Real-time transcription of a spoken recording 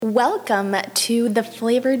Welcome to the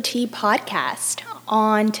Flavored Tea Podcast.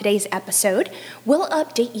 On today's episode, we'll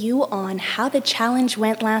update you on how the challenge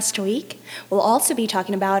went last week. We'll also be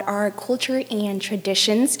talking about our culture and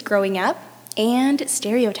traditions growing up and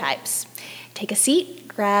stereotypes. Take a seat,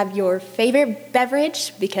 grab your favorite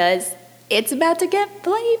beverage because it's about to get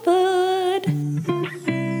flavored.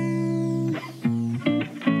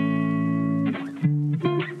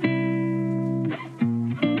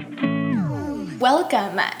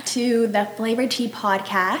 Welcome to the Flavored Tea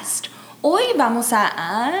Podcast. Hoy vamos a...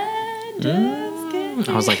 I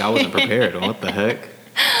was like, I wasn't prepared. What the heck?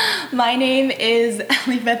 My name is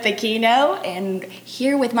Elifeth Aquino, and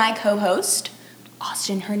here with my co-host,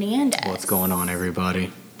 Austin Hernandez. What's going on,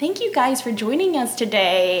 everybody? Thank you guys for joining us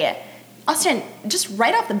today. Austin, just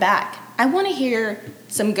right off the bat, I want to hear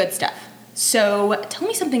some good stuff. So tell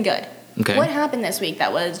me something good. Okay. What happened this week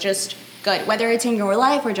that was just good, whether it's in your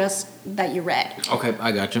life or just that you read? Okay,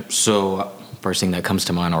 I got you. So, first thing that comes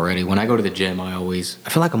to mind already, when I go to the gym, I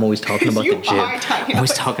feel like I'm always talking about the gym. I'm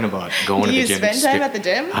always talking about going to the gym. Do you spend time at the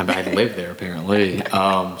gym? I live there, apparently.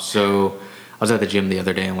 So, I was at the gym the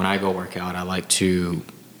other day, and when I go work out, I like to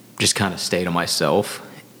just kind of stay to myself.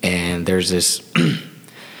 And there's this,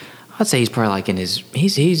 I'd say he's probably like in his,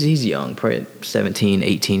 he's young, probably 17,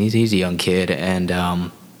 18. He's a young kid, and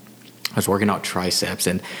I was working out triceps,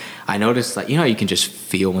 and I noticed that, you know, you can just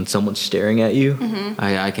feel when someone's staring at you. Mm-hmm.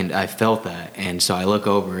 I felt that, and so I look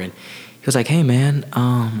over, and he was like, "Hey, man,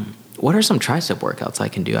 what are some tricep workouts I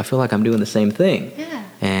can do? I feel like I'm doing the same thing." Yeah.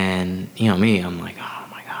 And you know me, I'm like, "Oh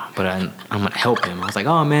my god!" But I'm gonna help him. I was like,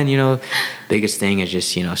 "Oh man, biggest thing is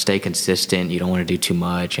just stay consistent. You don't want to do too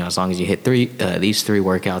much. As long as you hit these three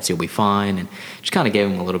workouts, you'll be fine." And just kind of gave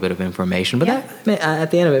him a little bit of information. But that,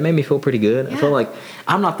 at the end of it, made me feel pretty good. Yeah. I feel like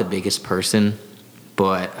I'm not the biggest person,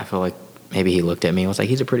 but I feel like maybe he looked at me and was like,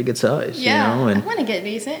 he's a pretty good size. Yeah, And I want to get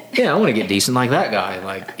decent. Yeah, I want to get decent like that guy.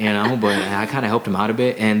 But I kind of helped him out a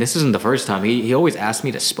bit. And this isn't the first time. He always asked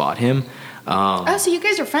me to spot him. So you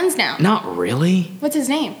guys are friends now? Not really. What's his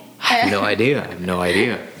name? I have no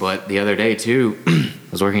idea. But the other day, too, I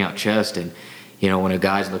was working out chest. And, when a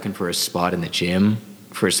guy's looking for a spot in the gym,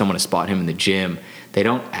 for someone to spot him in the gym, they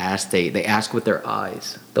don't ask. They ask with their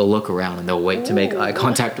eyes. They'll look around and they'll wait to make eye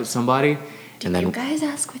contact with somebody. Do you guys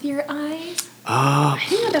ask with your eyes? I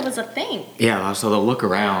didn't know that was a thing. Yeah, so they'll look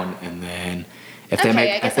around, and then if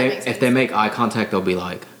they make eye contact, they'll be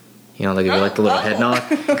like, they'll give you like the little head nod,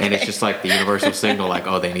 okay. And it's just like the universal signal, like,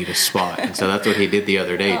 oh, they need a spot. And so that's what he did the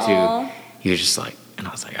other day too. He was just like, and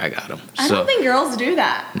I was like, I got him. I don't think girls do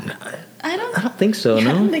that. No, I don't think so. No,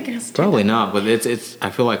 I don't think girls do probably that. not. But it's.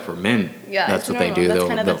 I feel like for men, that's what they do. That's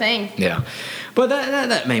kind of the thing. Yeah, but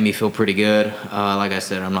that made me feel pretty good. Like I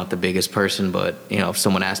said, I'm not the biggest person, but if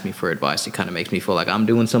someone asks me for advice, it kind of makes me feel like I'm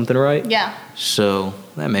doing something right. Yeah. So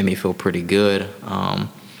that made me feel pretty good.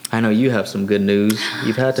 I know you have some good news.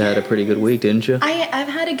 You've had a pretty good week, didn't you? I've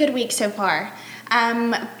had a good week so far.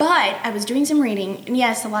 But I was doing some reading, and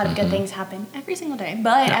yes, a lot of good things happen every single day,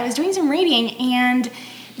 but I was doing some reading, and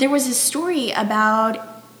there was a story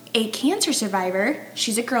about a cancer survivor.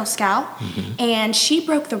 She's a Girl Scout, and she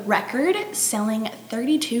broke the record selling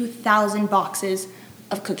 32,000 boxes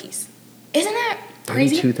of cookies. Isn't that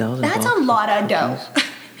crazy? 32,000 That's a lot of dough.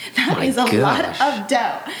 That is a lot of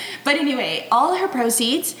dough. But anyway, all her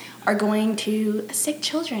proceeds are going to sick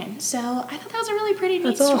children. So I thought that was a really pretty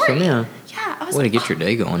neat story. That's awesome, yeah. Yeah. I was way to get your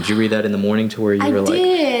day going. Did you read that in the morning to where you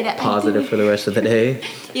were positive for the rest of the day?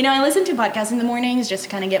 I listen to podcasts in the mornings just to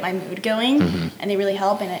kind of get my mood going, and they really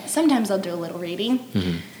help. And sometimes I'll do a little reading.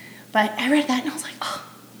 But I read that and I was like, oh.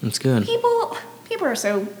 That's good. People are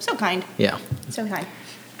so kind. Yeah. So kind.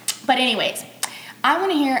 But anyways, I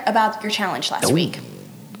want to hear about your challenge last week.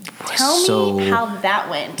 Tell me how that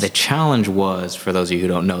went. The challenge was, for those of you who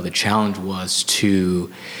don't know,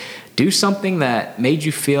 to do something that made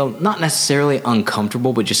you feel not necessarily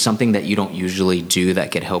uncomfortable, but just something that you don't usually do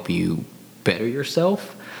that could help you better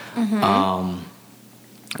yourself.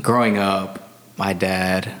 Growing up, my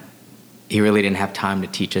dad, he really didn't have time to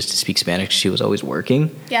teach us to speak Spanish because he was always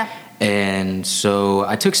working. Yeah. And so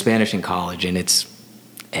I took Spanish in college, and it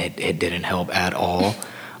didn't help at all.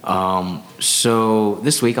 So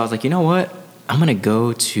this week I was like, you know what? I'm going to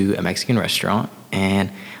go to a Mexican restaurant, and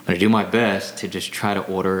I'm going to do my best to just try to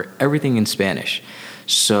order everything in Spanish.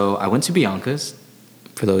 So I went to Bianca's.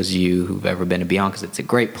 For those of you who've ever been to Bianca's, it's a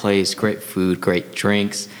great place, great food, great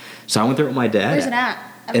drinks. So I went there with my dad. Where's it at?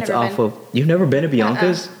 You've never been to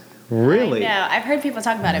Bianca's? Really? No, I've heard people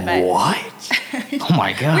talk about it, but... What? Oh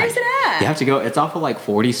my God. Where's it at? You have to go. It's off of like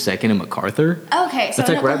 42nd and MacArthur. Okay, so it's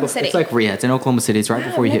in like Oklahoma City. It's like, it's in Oklahoma City. It's right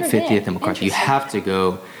before you hit 50th and MacArthur. You have to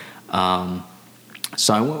go.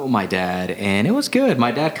 So I went with my dad, and it was good.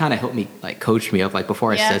 My dad kind of helped me, like, coach me up. Like,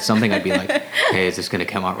 before I said something, I'd be like, "Hey, is this gonna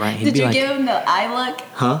come out right?" Did you give him the eye look?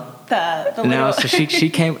 Huh? The No. little... So she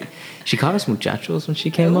came. She called us muchachos when she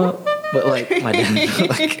came up, but like my dad,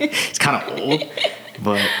 like, it's kind of old.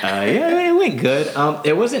 But yeah, it went good.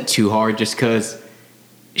 It wasn't too hard, just because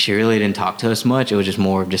she really didn't talk to us much. It was just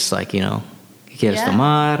more of just like, quieres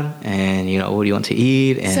tomar, and what do you want to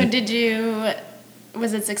eat? And so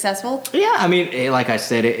was it successful? Yeah, I mean, like I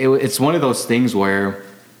said, it's one of those things where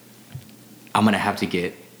I'm gonna have to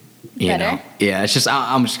get, better. Yeah, it's just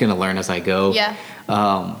I'm just gonna learn as I go. Yeah.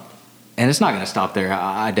 And it's not gonna stop there.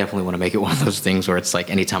 I definitely want to make it one of those things where it's like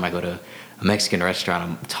anytime I go to a Mexican restaurant,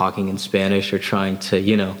 I'm talking in Spanish or trying to,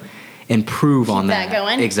 improve on that. Keep that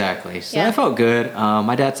going. Exactly. So I felt good.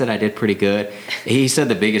 My dad said I did pretty good. He said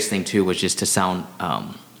the biggest thing too was just to sound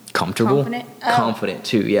comfortable, confident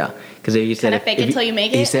too. Yeah, because he said fake it till you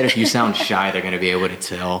make it. He said if you sound shy, they're gonna be able to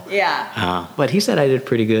tell. Yeah. But he said I did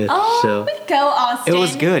pretty good. Oh, so way to go, Austin. it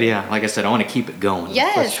was good. Yeah, like I said, I want to keep it going.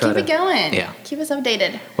 Yes, keep it going. Yeah. Keep us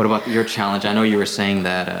updated. What about your challenge? I know you were saying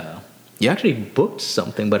that you actually booked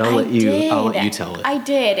something, but I'll let you tell it. I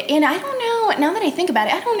did, and I don't know. Now that I think about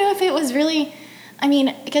it, I don't know if it was really. I mean,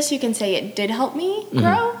 I guess you can say it did help me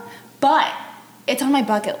grow, but it's on my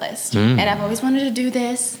bucket list, and I've always wanted to do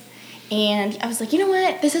this. And I was like, you know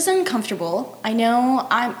what? This is uncomfortable. I know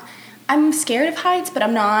I'm scared of heights, but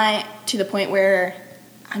I'm not to the point where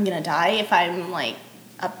I'm gonna die if I'm like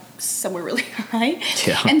up somewhere really high.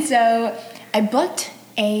 Yeah. And so I booked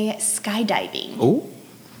a skydiving. Oh.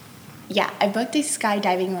 Yeah, I booked a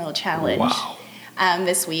skydiving little challenge. Wow.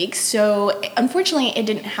 This week. So unfortunately, it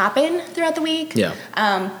didn't happen throughout the week. Yeah.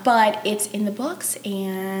 But it's in the books,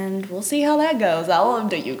 and we'll see how that goes. I'll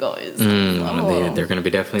update you guys. They're going to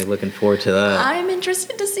be definitely looking forward to that. I'm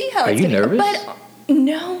interested to see how Are it's you going to go. nervous? But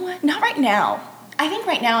no, not right now. I think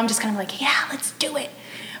right now I'm just kind of like, yeah, let's do it.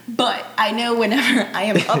 But I know whenever I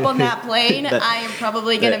am up on that plane, I am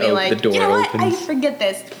probably going to be like, you know what? I forget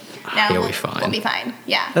this. Now You'll be fine. We'll be fine.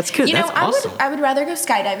 Yeah. That's good. That's awesome. I would rather go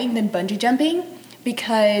skydiving than bungee jumping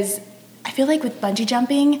because I feel like with bungee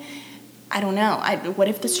jumping, I don't know. What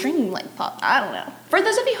if the string like popped? I don't know. For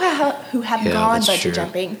those of you who have gone bungee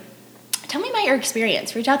jumping, tell me about your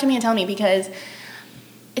experience. Reach out to me and tell me because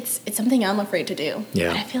it's something I'm afraid to do. Yeah.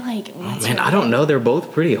 But I feel like I don't know. They're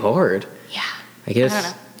both pretty hard. Yeah. I guess. I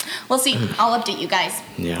don't know. We'll see. I'll update you guys.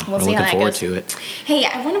 Yeah, we'll I'm see how looking that forward goes. to it. Hey,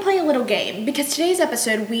 I want to play a little game because today's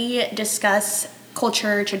episode we discuss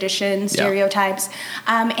culture, tradition, stereotypes,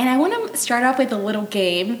 and I want to start off with a little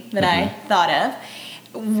game that I thought of.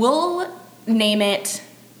 We'll name it.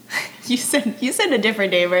 You said a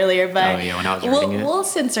different name earlier, but when I was reading it, we'll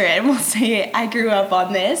censor it and we'll say I grew up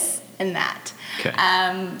on this and that. Okay.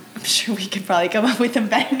 I'm sure we could probably come up with a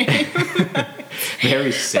better name.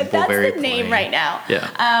 Very simple, but very that's the name plain. right now.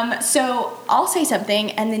 Yeah. So I'll say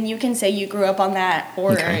something, and then you can say you grew up on that,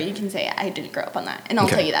 or you can say I didn't grow up on that, and I'll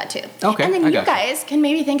tell you that too. Okay. And then you guys can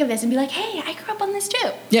maybe think of this and be like, hey, I grew up on this too.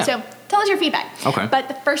 Yeah. So tell us your feedback. Okay. But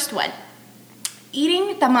the first one,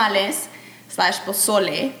 eating tamales /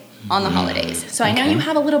 pozole on the holidays. So I know you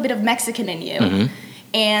have a little bit of Mexican in you.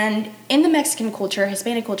 And in the Mexican culture,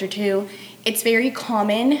 Hispanic culture too, it's very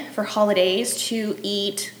common for holidays to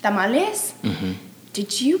eat tamales.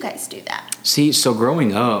 Did you guys do that? See, so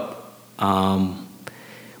growing up,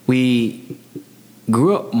 we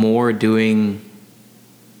grew up more doing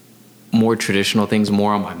more traditional things,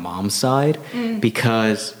 more on my mom's side,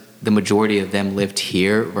 because the majority of them lived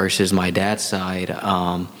here versus my dad's side.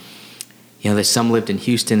 There's some lived in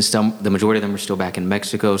Houston, the majority of them are still back in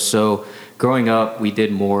Mexico. So growing up, we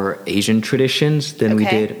did more Asian traditions than we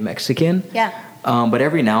did Mexican. Yeah. But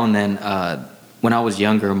every now and then, when I was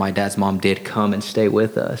younger, my dad's mom did come and stay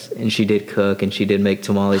with us, and she did cook and she did make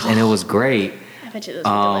tamales, and it was great. I bet you those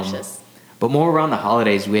are delicious. But more around the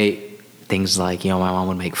holidays, we ate things like, my mom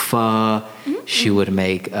would make pho, she would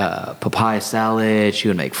make papaya salad, she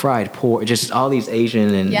would make fried pork, just all these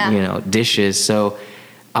Asian and dishes. So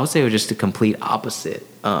I would say it was just the complete opposite.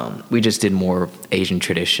 We just did more Asian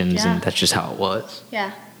traditions, and that's just how it was.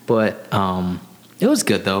 Yeah. But it was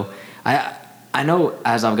good though. I know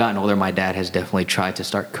as I've gotten older, my dad has definitely tried to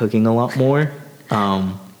start cooking a lot more.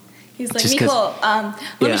 He's like, Nicole,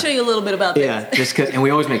 let me show you a little bit about this. Yeah, just because, and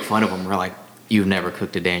we always make fun of him. We're like, you've never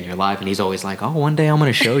cooked a day in your life. And he's always like, oh, one day I'm going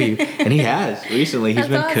to show you. And he has. Recently, he's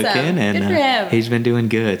been cooking, and he's been doing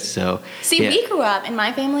good. So, we grew up, in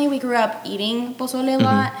my family, we grew up eating pozole a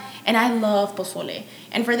lot. And I love pozole.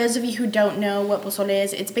 And for those of you who don't know what pozole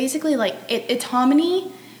is, it's basically like, it's hominy,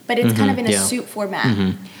 but it's kind of in a soup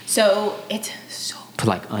format. So it's so Put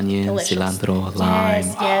like onion, Delicious. cilantro, lime.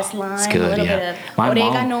 Yes, lime. It's good, a little yeah. bit of My mom-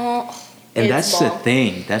 oregano. And It's that's the bomb.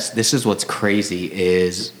 thing. This is what's crazy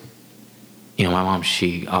is, you know, my mom,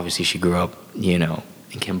 she grew up, you know,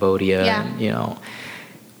 in Cambodia, Yeah. and, you know,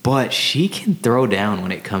 but she can throw down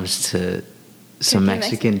when it comes to some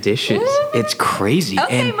Mexican dishes. Ooh. It's crazy.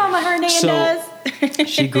 Okay, And Mama Hernandez.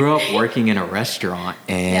 she grew up working in a restaurant,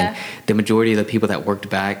 and the majority of the people that worked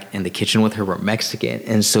back in the kitchen with her were Mexican.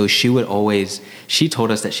 And so she told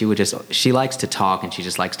us that she likes to talk and she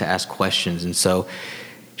just likes to ask questions. And so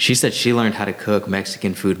she said she learned how to cook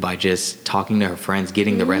Mexican food by just talking to her friends,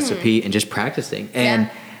 getting the recipe, and just practicing. And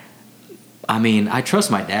I mean, I trust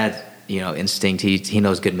my dad's, you know, instinct. He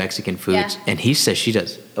knows good Mexican foods, and he says she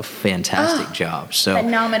does a fantastic job. So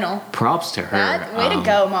Phenomenal. props to her. Way to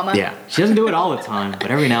go, Mama. Yeah, she doesn't do it all the time, but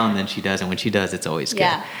every now and then she does, and when she does, it's always good.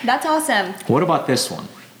 Yeah, that's awesome. What about this one?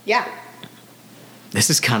 Yeah. This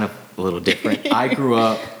is kind of a little different. I grew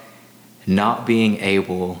up not being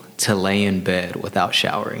able to lay in bed without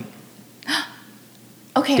showering.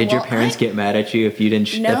 Okay. Did your parents get mad at you if you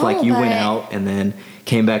didn't? No, if like you went but- out and then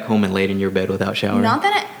came back home and laid in your bed without showering? Now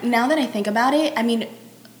that I think about it, I mean,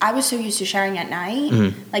 I was so used to showering at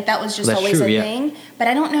night. Like that was just That's always true, a yeah. thing. But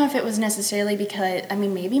I don't know if it was necessarily because, I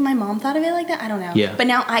mean, maybe my mom thought of it like that. I don't know. Yeah. But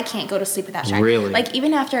now I can't go to sleep without showering. Really? Like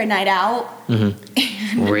even after a night out. And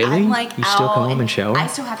Really? I'm like You still come out, home and shower? I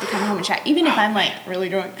still have to come home and shower. Even if I'm like really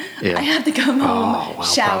drunk, Yeah. I have to come home, Oh, wow,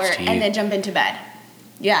 shower, props to you. and then jump into bed.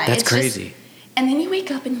 Yeah. That's it's crazy. Just, and then you wake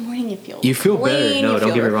up in the morning, You feel better. clean, No, you don't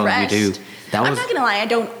feel get me wrong, you do. refreshed. That I'm was not gonna lie, I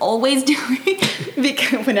don't always do it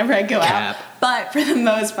because whenever I go Cap. out, but for the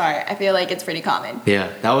most part, I feel like it's pretty common.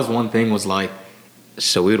 Yeah, that was one thing was like,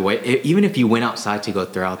 so we would wait. Even if you went outside to go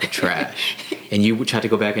throw out the trash and you tried to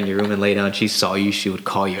go back in your room and lay down, she saw you, she would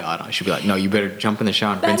call you out on it. She'd be like, no, you better jump in the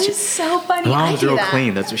shower and That rinse is so funny. My I mom's do real that.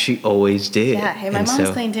 clean. That's what she always did. Yeah, hey, my And mom's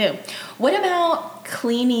so- clean too. What about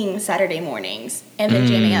cleaning Saturday mornings and then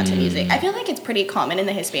jamming out to music? I feel like it's pretty common in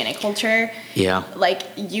the Hispanic culture. Yeah. Like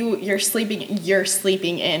you're sleeping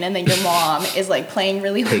in, and then your mom is like playing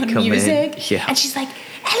really They loud come in, music, yeah. and she's like,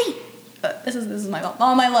 Ellie. This is my mom.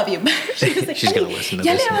 Mom, I love you. She was like, She's gonna "Ellie, listen to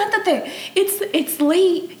ya this. levántate. It's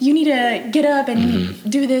late. You need to get up and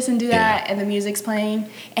do this and do that." Yeah. And the music's playing.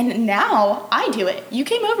 And now I do it. You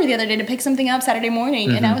came over the other day to pick something up Saturday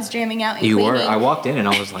morning, and I was jamming out and You were. cleaning. I walked in and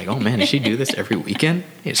I was like, oh man, does she do this every weekend?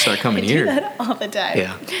 You start coming I here. do that all the time.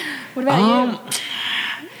 Yeah. What about you?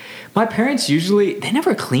 My parents usually, they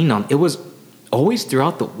never cleaned on, it was always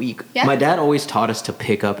throughout the week. Yeah. My dad always taught us to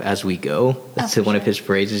pick up as we go. That's for one of sure. his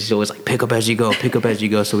phrases. He's always like, pick up as you go, pick up as you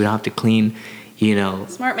go, so we don't have to clean, you know.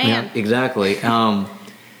 Smart man. Yeah, exactly.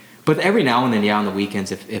 But every now and then, yeah, on the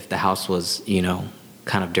weekends, if the house was, you know,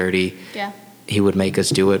 kind of dirty, Yeah. he would make us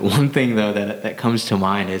do it. One thing, though, that comes to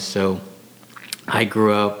mind is, so I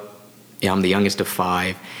grew up, yeah, I'm the youngest of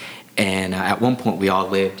 5, and at one point we all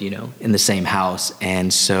lived, you know, in the same house.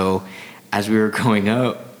 And so as we were growing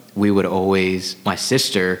up, we would always, my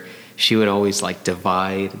sister, she would always like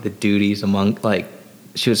divide the duties among, like,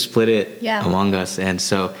 she would split it among us. And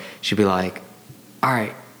so she'd be like, all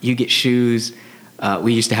right, you get shoes.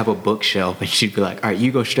 We used to have a bookshelf, and she'd be like, all right,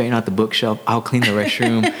 you go straighten out the bookshelf. I'll clean the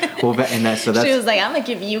restroom. She was like, I'm going to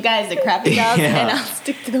give you guys the crappy dolls, Yeah. and I'll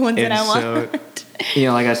stick to the ones that I want. You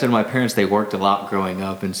know, like I said, my parents, they worked a lot growing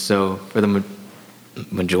up. And so for the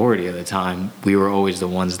majority of the time, we were always the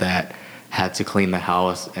ones that had to clean the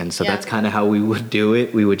house. And so that's kind of how we would do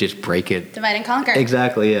it. We would just break it. Divide and conquer.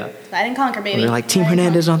 Exactly, yeah. Divide and conquer, baby. We're like, Team Divide and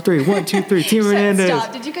Hernandez on 3. 1, 2, 3, Team Hernandez.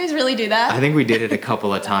 Stop. Did you guys really do that? I think we did it a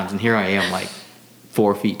couple of times. And here I am, like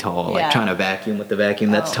 4 feet tall, like trying to vacuum with the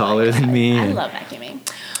vacuum that's taller than me. I love vacuuming.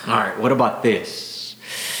 All right, what about this?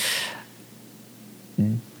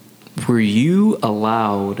 Were you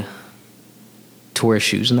allowed to wear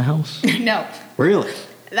shoes in the house? No. Really?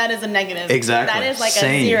 That is a negative. Exactly. That is like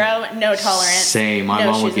Same. a 0, no tolerance. Same. My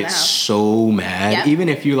no mom would shoes in get the house. so mad. Yep. Even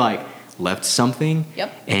if you like left something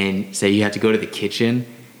Yep. and say you had to go to the kitchen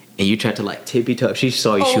and you tried to like tippy toe. If she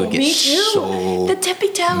saw you, she would get me too. so The tippy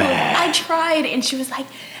toe. mad. I tried, and she was like,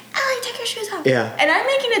 Allie, take your shoes off. Yeah. And I'm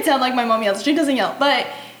making it sound like my mom yells. She doesn't yell, but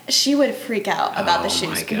she would freak out about the Oh,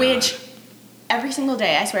 my shoes, God. which every single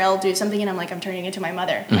day, I swear I'll do something, and I'm like, I'm turning into my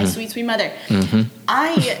mother, Mm-hmm. my sweet, sweet mother.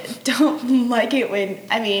 I don't like it when,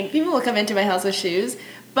 I mean, people will come into my house with shoes,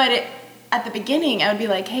 but at the beginning, I would be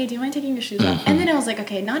like, hey, do you mind taking your shoes off? And then I was like,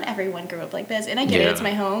 okay, not everyone grew up like this, and I get it, Yeah. it's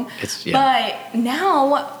my home. Yeah. But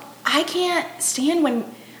now, I can't stand when,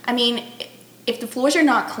 I mean, if the floors are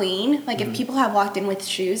not clean, like if people have walked in with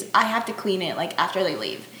shoes, I have to clean it like after they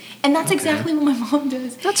leave. And that's exactly what my mom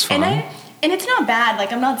does. That's And fine. And it's not bad.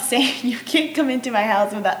 Like, I'm not saying you can't come into my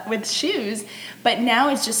house with shoes, but now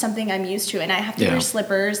it's just something I'm used to, and I have to wear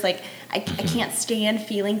slippers. Like, I can't stand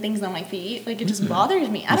feeling things on my feet. Like, it just bothers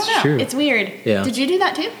me. I don't know. True. It's weird. Yeah. Did you do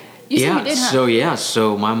that too? You said you did, huh?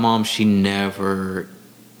 So my mom, she never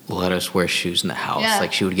let us wear shoes in the house. Yeah.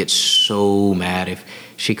 Like, she would get so mad if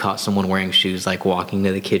she caught someone wearing shoes, like, walking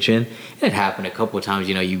to the kitchen. And it happened a couple of times.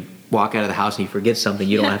 You know, you walk out of the house and you forget something.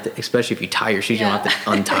 You don't have to, especially if you tie your shoes, you don't have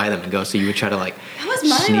to untie them and go. So you would try to, like, that was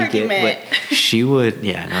my sneak argument. it. But she would,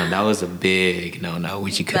 that was a big no.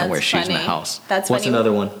 You couldn't wear shoes in the house. That's What's funny.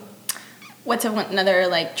 another one? What's another,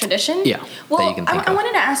 like, tradition? Yeah. Well, that you can think I of.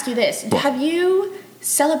 wanted to ask you this. What? Have you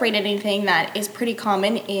celebrated anything that is pretty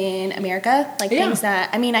common in America? Like, things that,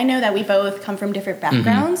 I mean, I know that we both come from different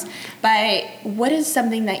backgrounds, but what is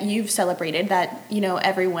something that you've celebrated that, you know,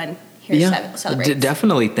 everyone here celebrates?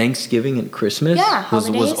 Definitely Thanksgiving and Christmas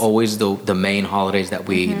was always the main holidays that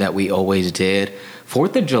we always did.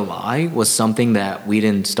 4th of July was something that we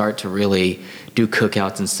didn't start to really do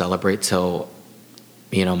cookouts and celebrate till,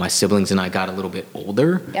 you know, my siblings and I got a little bit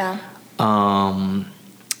older. Yeah.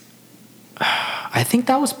 I think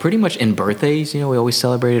that was pretty much in birthdays. You know, we always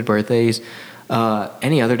celebrated birthdays.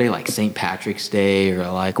 Any other day, like St. Patrick's Day,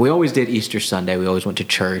 or like we always did Easter Sunday. We always went to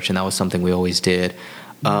church, and that was something we always did.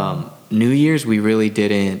 New Year's, we really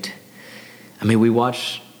didn't. I mean, we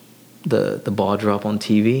watched the ball drop on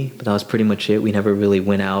TV, but that was pretty much it. We never really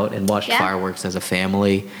went out and watched fireworks as a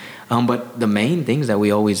family. But the main things that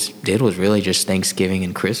we always did was really just Thanksgiving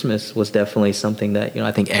and Christmas was definitely something that, you know,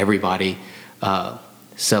 I think everybody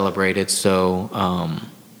celebrated. So,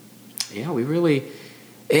 we really,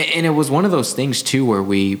 and it was one of those things too where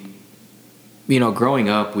we, you know, growing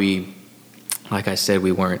up, like I said,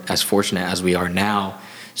 we weren't as fortunate as we are now.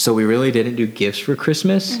 So we really didn't do gifts for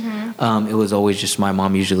Christmas. It was always just my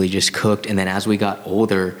mom usually just cooked. And then as we got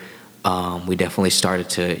older, we definitely started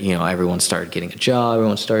to, you know, everyone started getting a job.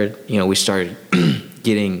 Everyone started, you know, we started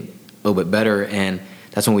getting a little bit better. And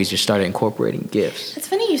that's when we just started incorporating gifts. It's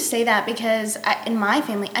funny you say that because in my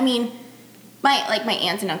family, I mean, my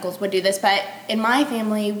aunts and uncles would do this, but in my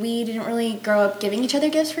family, we didn't really grow up giving each other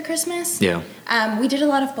gifts for Christmas. Yeah. We did a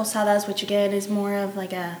lot of posadas, which again is more of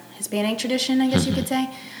like a Hispanic tradition, I guess you could say.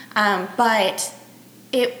 But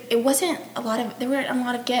it wasn't there weren't a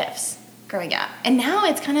lot of gifts growing up. And now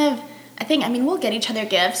it's kind of, we'll get each other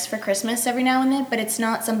gifts for Christmas every now and then, but it's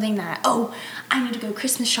not something that, I need to go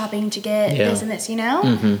Christmas shopping to get this and this, you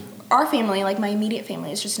know? Our family, like my immediate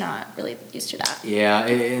family, is just not really used to that. Yeah,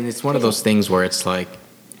 and it's one of those things where it's like,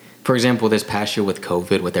 for example, this past year with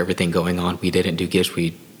COVID, with everything going on, we didn't do gifts.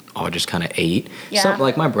 We all just kind of ate. Yeah. So,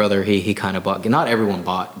 like my brother, he kind of bought, not everyone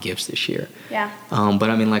bought gifts this year. Yeah. But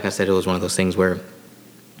I mean, like I said, it was one of those things where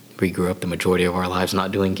we grew up the majority of our lives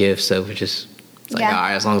not doing gifts. So it just, it's like, all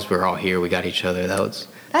right, as long as we're all here, we got each other. That was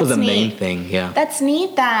the main thing, yeah. That's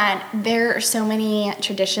neat that there are so many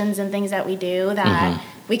traditions and things that we do that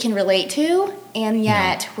we can relate to, and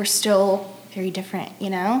yet we're still very different, you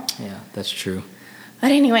know? Yeah, that's true.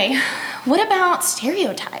 But anyway, what about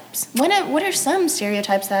stereotypes? What are some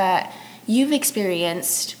stereotypes that you've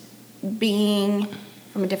experienced being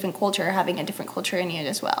from a different culture, having a different culture in you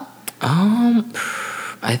as well?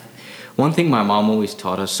 One thing my mom always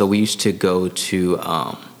taught us, so we used to go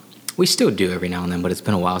to, we still do every now and then, but it's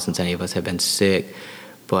been a while since any of us have been sick,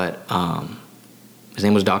 but his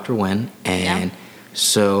name was Dr. Wen, and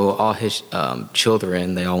so all his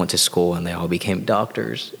children, they all went to school and they all became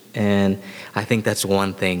doctors. And I think that's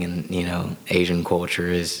one thing in, you know, Asian culture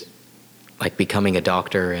is like becoming a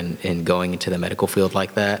doctor and going into the medical field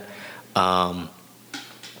like that.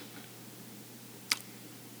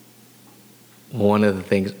 One of the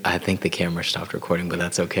things, I think the camera stopped recording, but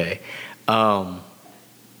that's okay. Hold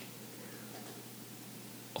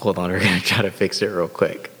on, we're going to try to fix it real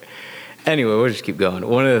quick. Anyway, we'll just keep going.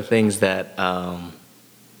 One of the things that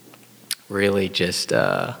really just,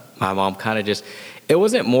 my mom kind of just, it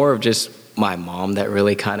wasn't more of just my mom that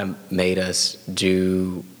really kind of made us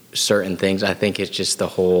do certain things. I think it's just the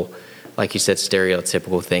whole, like you said,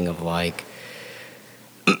 stereotypical thing of like,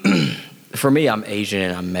 for me, I'm Asian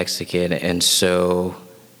and I'm Mexican, and so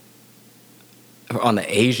on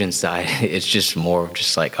the Asian side, it's just more of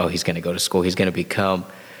just like, oh, he's going to go to school, he's going to become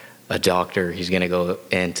a doctor, he's going to go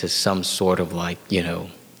into some sort of like, you know,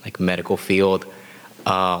 like medical field.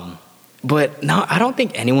 But no, I don't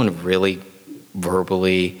think anyone really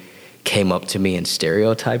verbally came up to me and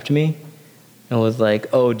stereotyped me and was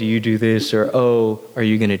like, oh, do you do this? Or, oh, are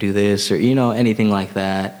you going to do this? Or, you know, anything like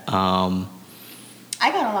that. I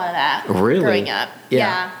got a lot of that really? growing up.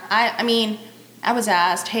 Yeah. I mean, I was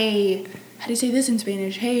asked, hey, how do you say this in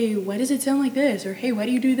Spanish? Hey, why does it sound like this? Or hey, why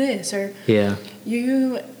do you do this? Or Yeah.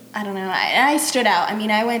 I don't know. I stood out. I mean,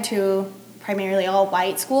 I went to primarily all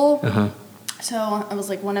white school. Uh-huh. So I was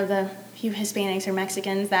like one of the few Hispanics or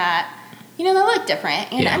Mexicans that, you know, they look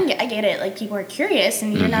different. And I get it. Like, people are curious,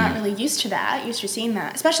 and you're not really used to that, used to seeing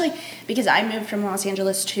that. Especially because I moved from Los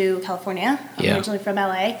Angeles to California. I'm originally from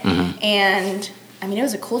LA. And, I mean, it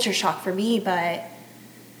was a culture shock for me, but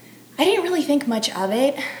I didn't really think much of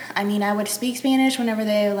it. I mean, I would speak Spanish whenever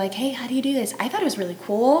they were like, hey, how do you do this? I thought it was really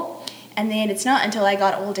cool. And then it's not until I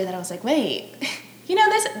got older that I was like, wait, you know,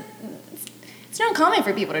 it's not common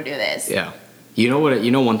for people to do this. Yeah. You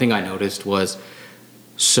know, one thing I noticed was,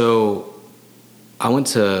 so I went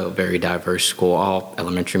to a very diverse school, all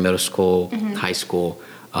elementary, middle school, high school.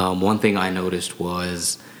 One thing I noticed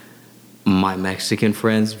was my Mexican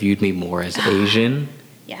friends viewed me more as Asian.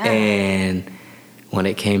 Yeah. And when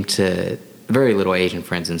it came to very little Asian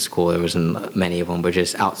friends in school, there wasn't many of them, but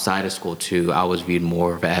just outside of school too, I was viewed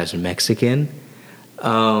more of as Mexican.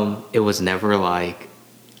 It was never like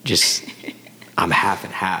just I'm half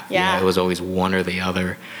and half. Yeah. You know, it was always one or the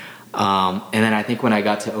other. And then I think when I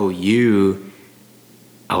got to OU,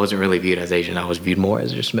 I wasn't really viewed as Asian. I was viewed more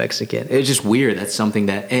as just Mexican. It's just weird. That's something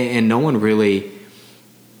that, and no one really,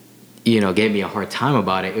 you know, gave me a hard time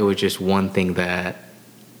about it. It was just one thing that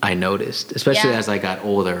I noticed, especially as I got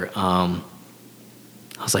older.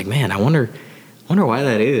 I was like, man, I wonder why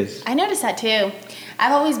that is. I noticed that too.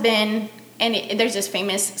 I've always been, and there's this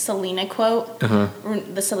famous Selena quote,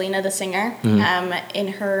 the Selena, the singer. In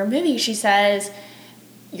her movie, she says,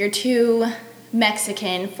 "You're too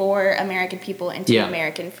Mexican for American people and too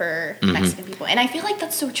American for Mexican people." And I feel like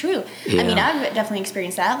that's so true. I mean, I've definitely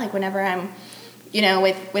experienced that. Like, whenever I'm, you know,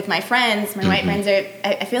 with my friends, my white friends,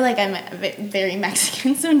 I feel like I'm very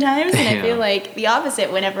Mexican sometimes, and I feel like the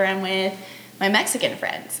opposite whenever I'm with my Mexican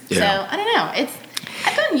friends. So I don't know.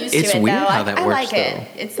 I've gotten used to it, though. It's weird how that I works, like it.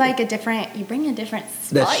 It's like you bring a different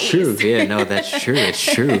spice. That's true. Yeah, no, that's true. It's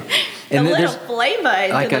true. And a little flavor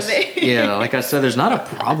like into the like I said, there's not a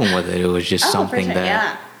problem with it. It was just something for sure,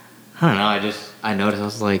 that I don't know. I noticed. I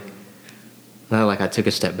was like I took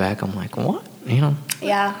a step back. I'm like, what? You know?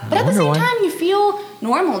 Yeah, but at the same time, you feel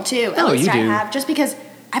normal too. At least you I do. have, just because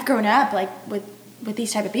I've grown up like with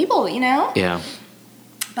these type of people, you know. Yeah.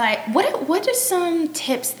 But what are some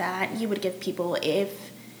tips that you would give people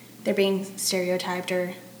if they're being stereotyped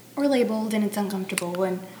or labeled and it's uncomfortable?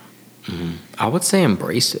 And I would say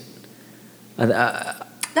embrace it. that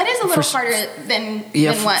is a little harder than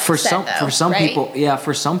what's for said, some though, for some right? people. Yeah,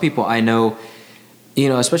 for some people, I know, you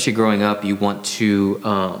know, especially growing up, you want to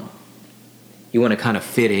kind of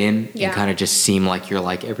fit in and kind of just seem like you're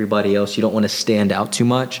like everybody else. You don't want to stand out too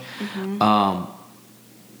much.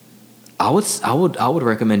 I would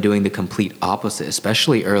recommend doing the complete opposite,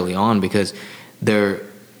 especially early on, because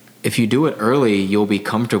if you do it early, you'll be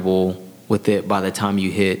comfortable with it by the time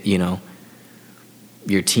you hit, you know,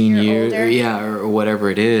 your teen years, or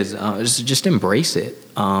whatever it is. Just embrace it.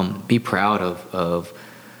 Be proud of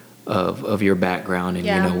your background and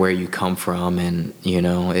you know where you come from, and you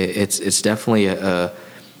know it's definitely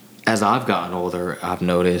as I've gotten older, I've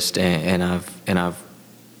noticed and I've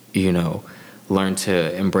you know learned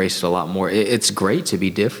to embrace it a lot more. It's great to be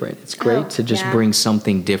different. It's great to just bring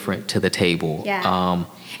something different to the table.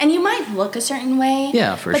 And you might look a certain way.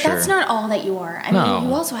 Yeah, for sure. But that's not all that you are. I mean,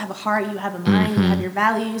 you also have a heart, you have a mind, you have your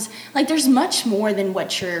values. Like, there's much more than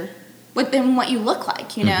what you look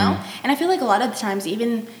like, you know? And I feel like a lot of the times,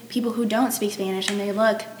 even people who don't speak Spanish and they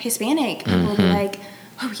look Hispanic, people will be like,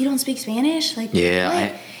 "Oh, you don't speak Spanish?" Like, what?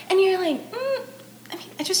 And you're like, I mean,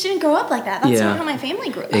 I just didn't grow up like that. That's not how my family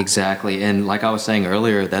grew up. Exactly. And like I was saying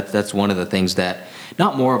earlier, that's one of the things that,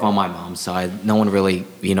 not more of on my mom's side, no one really,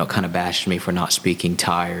 you know, kind of bashed me for not speaking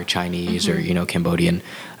Thai or Chinese or, you know, Cambodian.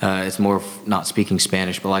 It's more of not speaking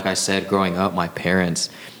Spanish. But like I said, growing up, my parents,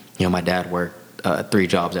 you know, my dad worked 3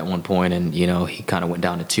 jobs at one point, and you know he kind of went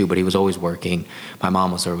down to 2, but he was always working. My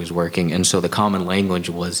mom was always working, and so the common language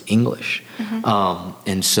was English.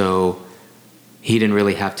 And so he didn't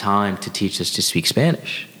really have time to teach us to speak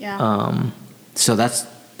Spanish. So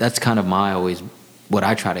that's kind of what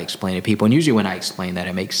I try to explain to people, and usually when I explain that,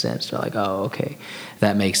 it makes sense. They're like, "Oh, okay,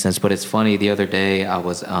 that makes sense." But it's funny. The other day, I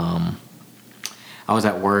was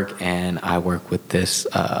at work, and I work with this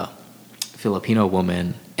Filipino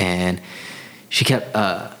woman, and she kept,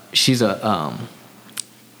 she's a,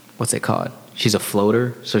 what's it called? She's a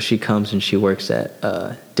floater. So she comes and she works at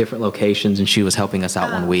different locations, and she was helping us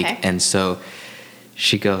out one week. And so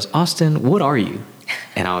she goes, "Austin, what are you?"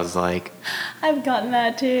 And I was like, I've gotten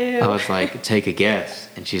that too. I was like, take a guess.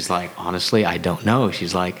 And she's like, honestly, I don't know.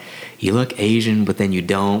 She's like, you look Asian, but then you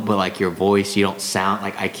don't. But like your voice, you don't sound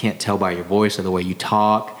like, I can't tell by your voice or the way you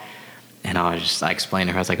talk. And I was just, I explained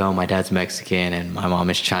to her, I was like, oh, my dad's Mexican and my mom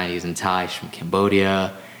is Chinese and Thai. She's from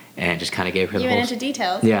Cambodia. And just kind of gave her the whole... You went into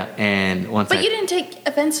details. Yeah. And But you didn't take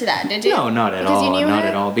offense to that, did you? No, not at all. Not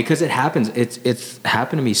at all. Because it happens. It's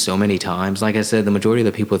happened to me so many times. Like I said, the majority of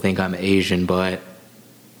the people think I'm Asian, but,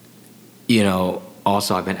 you know,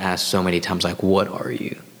 also I've been asked so many times, like, what are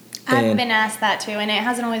you? I've been asked that too, and it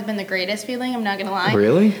hasn't always been the greatest feeling, I'm not going to lie.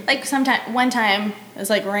 Really? Like, one time, it was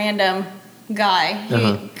like random guy,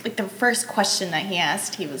 like the first question that he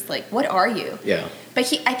asked, he was like, what are you? Yeah.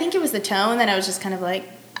 But I think it was the tone that I was just kind of like,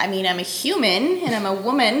 I mean, I'm a human and I'm a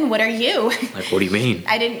woman. What are you? Like, what do you mean?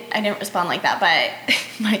 I didn't respond like that, but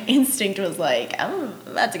my instinct was like, I'm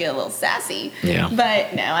about to get a little sassy. Yeah.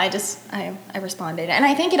 But no, I responded. And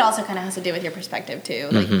I think it also kind of has to do with your perspective too.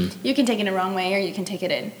 Like, you can take it in a wrong way or you can take it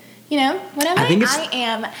in, you know, what am I? I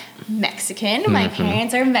am Mexican. My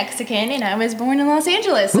parents are Mexican and I was born in Los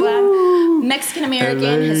Angeles. So I'm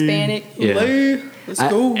Mexican-American, Hispanic. Yeah. Let's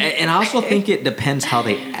go. And I also think it depends how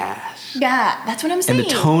they ask. Yeah, that's what I'm saying. And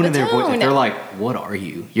the tone in their voice. If they're like, what are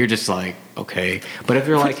you? You're just like, okay. But if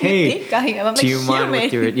they're like, hey, do you mind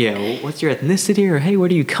with your, what's your ethnicity? Or, hey, where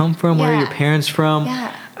do you come from? Where are your parents from?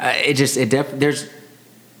 Yeah. There's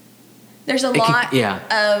a lot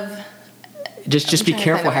of... Just be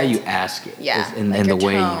careful how you ask it. Yeah. And the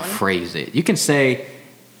way you phrase it. You can say,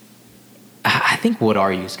 I think what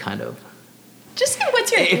are you is kind of... Just say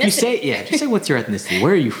what's your ethnicity. If you say, just say what's your ethnicity.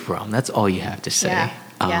 Where are you from? That's all you have to say.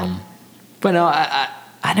 Yeah. But no,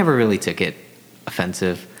 I never really took it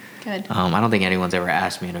offensive. Good. I don't think anyone's ever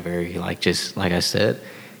asked me in a very, like I said,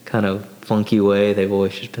 kind of funky way. They've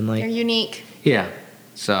always just been like... You're unique. Yeah.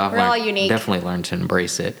 So We're all unique. Definitely learned to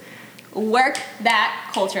embrace it. Work that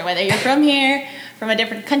culture. Whether you're from here, from a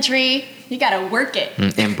different country, you got to work it.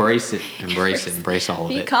 Embrace it. Embrace all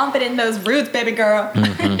of it. Be confident in those roots, baby girl.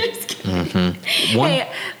 Just kidding.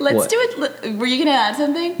 Hey, let's do it. Were you going to add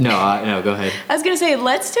something? No, go ahead. I was going to say,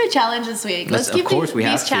 let's do a challenge this week. Let's keep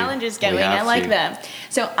these challenges going. I like them.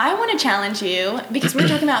 So I want to challenge you, because we were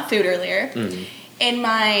talking about food earlier. In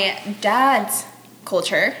my dad's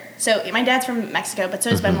culture, so my dad's from Mexico, but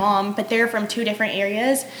so is my mom, but they're from two different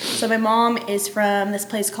areas. So my mom is from this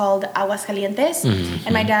place called Aguascalientes,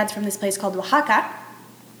 and my dad's from this place called Oaxaca.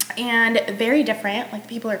 And very different, like the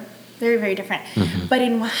people are very, very different. But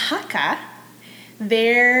in Oaxaca,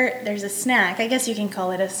 there's a snack, I guess you can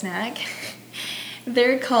call it a snack.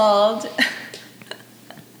 They're called...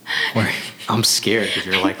 I'm scared because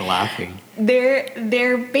you're like laughing.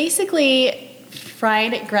 They're basically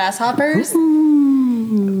fried grasshoppers.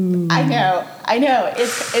 I know.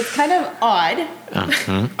 It's kind of odd.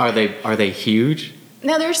 Are they huge?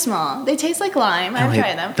 No, they're small. They taste like lime. I've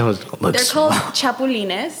tried them. They're called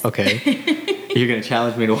chapulines. Okay. You're gonna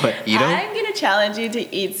challenge me to what? Eat them? I'm gonna challenge you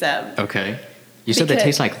to eat some. Okay. You said they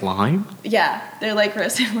taste like lime? Yeah, they're like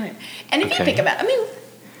roasted lime. And if you think about it, I mean,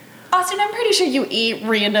 Austin, I'm pretty sure you eat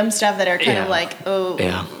random stuff that are kind of like, oh.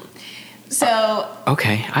 Yeah. So.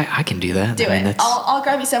 Okay, I can do that. Do it. I'll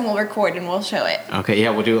grab you some, we'll record, and we'll show it. Okay, yeah,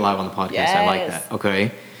 we'll do it live on the podcast. Yes. I like that.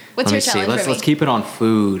 Okay. What's your challenge for me? Let's keep it on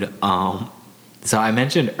food. So I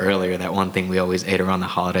mentioned earlier that one thing we always ate around the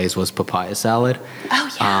holidays was papaya salad.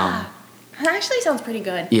 Oh, yeah. That actually sounds pretty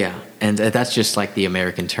good. Yeah, and that's just like the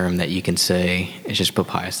American term that you can say. It's just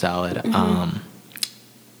papaya salad.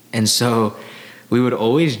 And so we would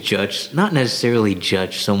always not necessarily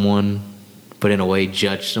judge someone, but in a way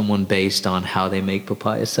judge someone based on how they make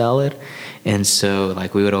papaya salad. And so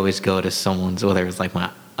like we would always go to someone's, whether it was like my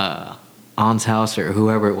aunt's house or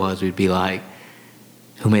whoever it was, we'd be like,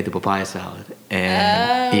 who made the papaya salad?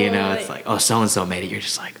 And it's like, oh, so and so made it. You're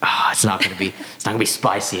just like, oh, it's not gonna be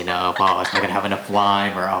spicy enough. Oh, it's not gonna have enough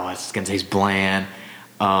lime, or oh, it's gonna taste bland.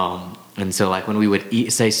 And so like when we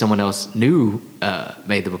would say someone else new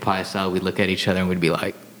made the papaya salad, we'd look at each other and we'd be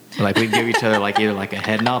like we'd give each other like either like a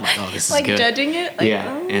head nod, like, oh, this is good. Like judging it? Like,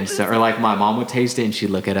 yeah. And so, or like my mom would taste it and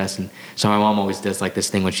she'd look at us, and so my mom always does like this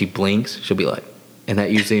thing when she blinks, she'll be like, and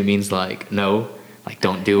that usually means like no. Like,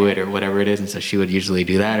 don't do it or whatever it is. And so she would usually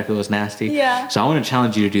do that if it was nasty. Yeah. So I want to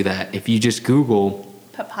challenge you to do that. If you just Google...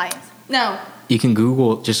 Papayas. No. You can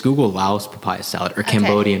Google Laos papaya salad or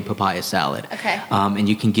Cambodian papaya salad. Okay. And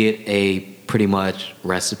you can get a pretty much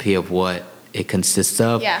recipe of what it consists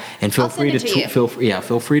of. Yeah. And feel free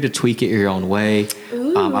to tweak it your own way.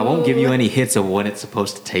 I won't give you any hints of what it's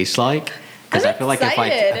supposed to taste like. Because I feel like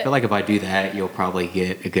excited. if I do that, you'll probably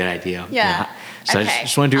get a good idea. Yeah. So okay. I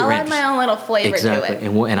just want to do it I'll right. add my own little flavor exactly. to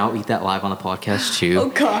it. And I'll eat that live on the podcast too. Oh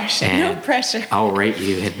gosh, no pressure. I'll rate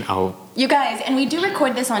you and You guys, and we do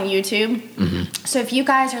record this on YouTube. So if you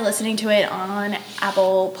guys are listening to it on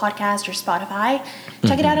Apple Podcast or Spotify,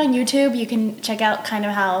 check it out on YouTube. You can check out kind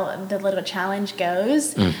of how the little challenge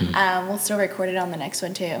goes. We'll still record it on the next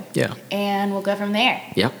one too. Yeah. And we'll go from there.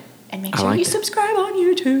 Yep. And make sure you subscribe on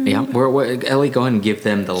YouTube. Yeah, Ellie, go ahead and give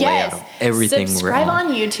them the layout of everything subscribe we're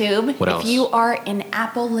on. YouTube. What else? If you are an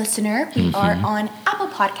Apple listener, we are on Apple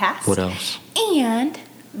Podcasts. What else? And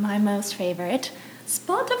my most favorite,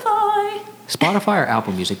 Spotify. Spotify or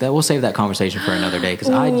Apple Music? We'll save that conversation for another day because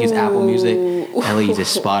I use Apple Music. Ellie uses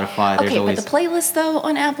Spotify. There's But the playlist though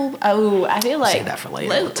on Apple. Oh, I feel like save that for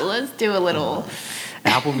later. Let's do a little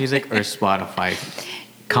Apple Music or Spotify.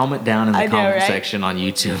 Comment down in the comment section on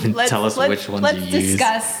YouTube and tell us which ones you use.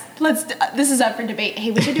 This is up for debate.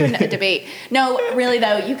 Hey, we should do a debate. No, really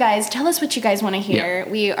though, you guys tell us what you guys want to hear. Yeah.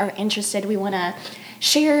 We are interested. We want to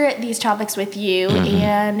share these topics with you,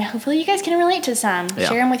 and hopefully you guys can relate to some. Yeah.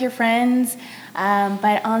 Share them with your friends.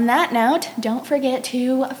 But on that note, don't forget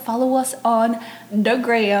to follow us on the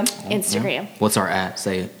gram, Instagram. Yeah. What's our @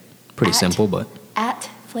 Say it. Pretty simple, but @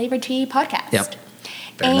 Flavor Tea Podcast. Yep.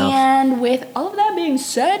 And with all of that being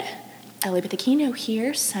said, Ellie Bethakino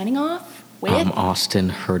here, signing off with... I'm Austin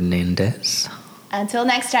Hernandez. Until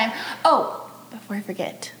next time. Oh, before I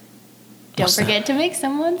forget, don't forget to make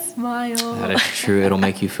someone smile. That is true. It'll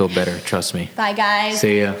make you feel better. Trust me. Bye, guys.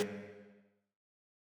 See ya.